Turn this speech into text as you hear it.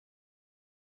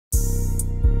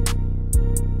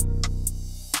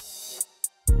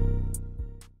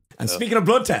And speaking of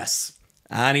blood tests,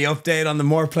 any update on the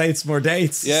more plates, more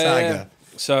dates saga? Yeah.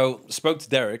 So spoke to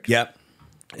Derek. Yep.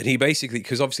 And he basically,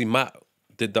 because obviously Matt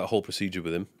did that whole procedure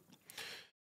with him.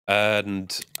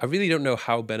 And I really don't know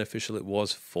how beneficial it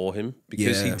was for him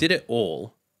because he did it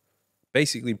all,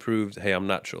 basically proved, hey, I'm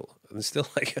natural. And still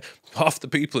like half the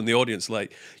people in the audience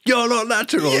like, you're not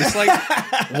natural. It's like,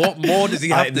 what more does he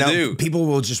have to do? People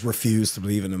will just refuse to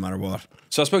believe it no matter what.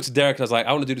 So I spoke to Derek and I was like,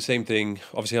 I want to do the same thing.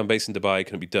 Obviously, I'm based in Dubai.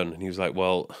 Can it be done? And he was like,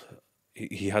 well,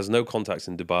 he has no contacts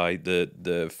in Dubai.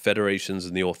 The federations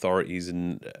and the authorities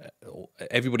and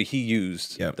everybody he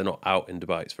used, they're not out in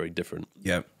Dubai. It's very different.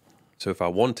 Yeah. So if I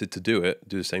wanted to do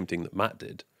the same thing that Matt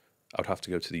did, I would have to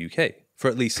go to the UK for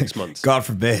at least 6 months. God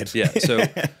forbid. Yeah, so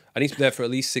I need to be there for at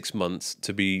least 6 months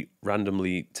to be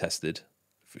randomly tested.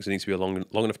 Because it needs to be a long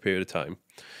enough period of time.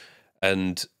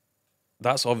 And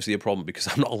that's obviously a problem because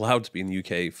I'm not allowed to be in the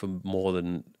UK for more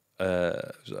than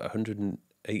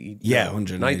 180. Yeah,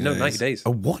 180 no, 90 days.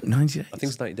 Oh, what? 90 days? I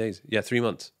think it's 90 days. Yeah, 3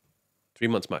 months. 3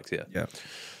 months max, yeah. Yeah.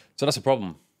 So that's a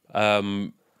problem.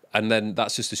 And then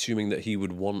that's just assuming that he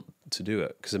would want to do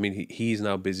it. Because, I mean, he's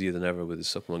now busier than ever with his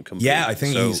supplement company. Yeah, I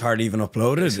think he's hardly even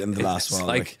uploaded in the last while.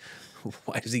 Like,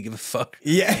 why does he give a fuck?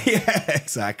 Yeah,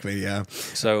 exactly, yeah.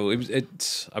 So,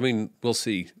 it's I mean, we'll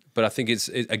see. But I think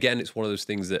again, it's one of those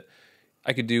things that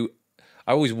I could do.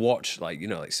 I always watch, like, you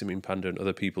know, like Simeon Panda and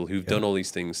other people who've done all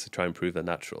these things to try and prove they're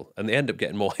natural. And they end up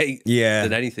getting more hate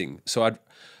than anything. So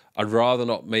I'd rather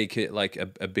not make it like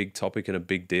a big topic and a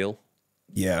big deal.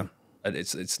 Yeah. And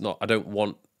it's not. I don't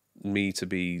want me to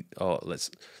be. Oh, let's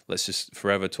just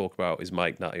forever talk about is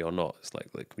Mike Natty or not. It's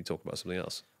like can we talk about something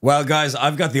else? Well, guys,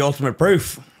 I've got the ultimate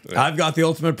proof. Yeah. I've got the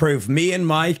ultimate proof. Me and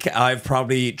Mike, I've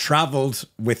probably traveled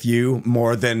with you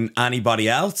more than anybody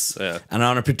else. Yeah. And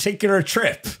on a particular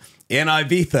trip in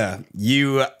Ibiza,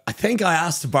 I think I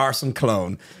asked to borrow some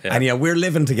cologne. Yeah. And we're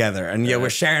living together and we're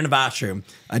sharing a bathroom.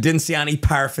 I didn't see any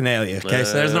paraphernalia. Okay,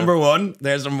 so there's number one.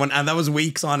 There's number one. And that was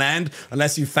weeks on end,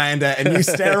 unless you found a new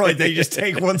steroid that you just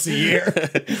take once a year.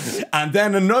 And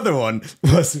then another one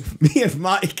was me and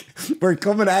Mike were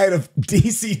coming out of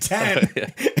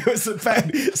DC-10. It was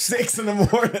about 6 in the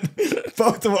morning.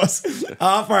 Both of us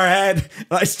off our head.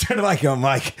 And I started like, yo,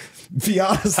 Mike, be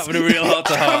honest. Having a real heart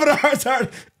to heart. Having a heart to heart.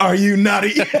 Are you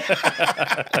nutty?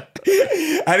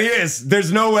 And he is.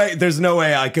 There's no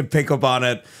way I could pick up on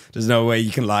it. There's no way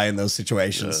you can lie in those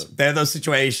situations. Yeah. They're those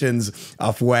situations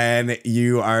of when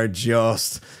you are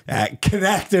just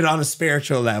connected on a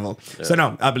spiritual level. Yeah. So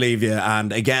no, I believe you.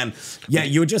 And again,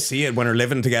 you would just see it when we're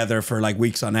living together for like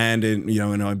weeks on end in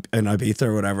Ibiza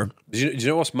or whatever. Do you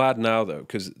know what's mad now though?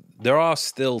 Because there are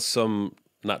still some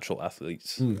natural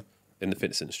athletes in the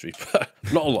fitness industry, but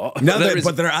not a lot. No,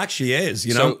 but there actually is.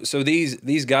 You know, so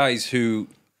these guys who,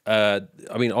 I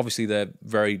mean, obviously they're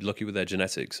very lucky with their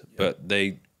genetics, but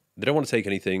they don't want to take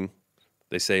anything.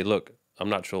 They say, look, I'm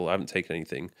natural. I haven't taken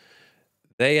anything.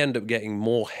 They end up getting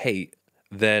more hate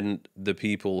than the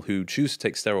people who choose to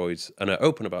take steroids and are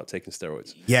open about taking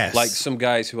steroids. Yes. Like some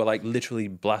guys who are like literally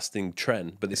blasting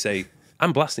Tren, but they say,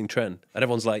 I'm blasting Tren. And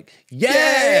everyone's like,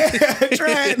 yeah!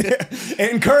 Tren!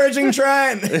 Encouraging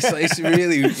Tren! It's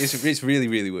really,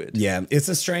 really weird. Yeah, it's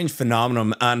a strange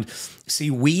phenomenon. And see,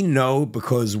 we know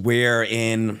because we're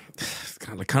in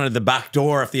kind of the back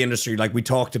door of the industry. Like, we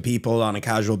talk to people on a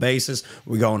casual basis.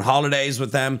 We go on holidays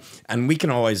with them. And we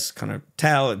can always kind of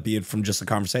tell, be it from just a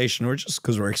conversation or just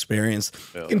because we're experienced.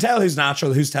 Yeah. You can tell who's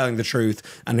natural, who's telling the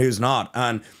truth, and who's not.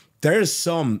 And there's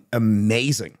some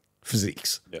amazing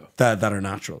physiques that are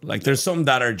natural. Like there's some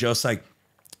that are just like,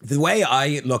 the way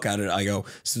I look at it, I go,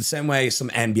 it's the same way some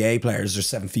NBA players are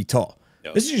 7 feet tall.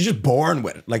 Yep. This is, you're just born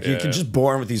with it. Like you can just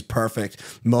born with these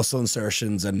perfect muscle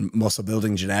insertions and muscle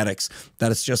building genetics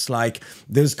that it's just like,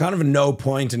 there's kind of no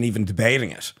point in even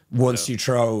debating it once you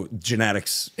throw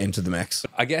genetics into the mix.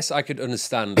 I guess I could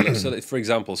understand. Like, so that, for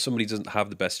example, somebody doesn't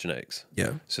have the best genetics.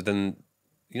 Yeah. So then,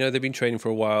 they've been training for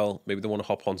a while. Maybe they want to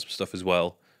hop on some stuff as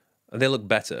well. And they look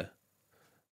better.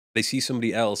 They see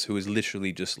somebody else who is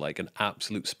literally just like an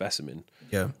absolute specimen.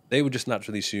 Yeah. They would just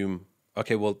naturally assume,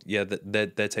 okay, well, yeah,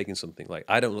 they're taking something. Like,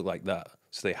 I don't look like that,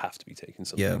 so they have to be taking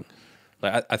something. Yeah.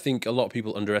 Like, I think a lot of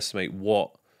people underestimate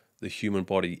what the human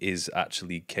body is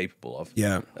actually capable of.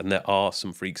 Yeah. And there are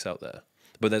some freaks out there.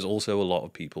 But there's also a lot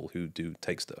of people who do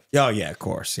take stuff. Oh, yeah, of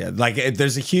course. Yeah. Like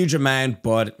there's a huge amount,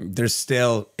 but there's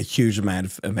still a huge amount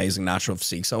of amazing natural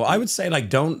physique. So I would say, like,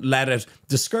 don't let it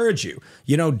discourage you.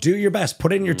 Do your best.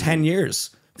 Put in your 10 years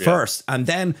first and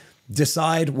then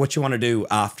decide what you want to do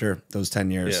after those 10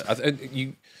 years.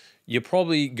 Yeah. You're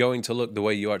probably going to look the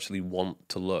way you actually want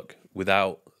to look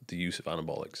without the use of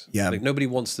anabolics. Yeah. Like, nobody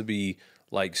wants to be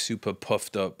like super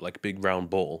puffed up, like big round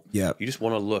ball. Yeah. You just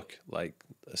want to look like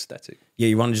aesthetic. Yeah,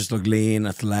 you want to just look lean,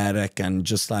 athletic, and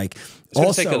just like It's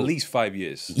going to take at least 5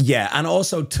 years. Yeah, and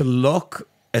also to look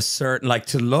a certain, like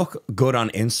to look good on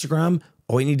Instagram,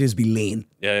 all you need to do is be lean.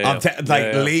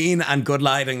 Lean and good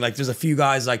lighting. Like there's a few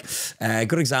guys, like a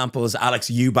good example is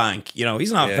Alex Eubank. You know,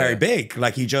 he's not very big.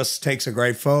 Like he just takes a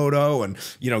great photo and,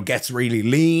 you know, gets really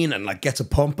lean and like gets a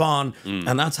pump on.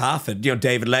 And that's half it. You know,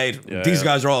 David Lade, these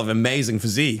guys are all of amazing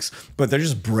physiques, but they're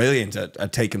just brilliant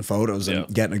at taking photos and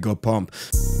getting a good pump.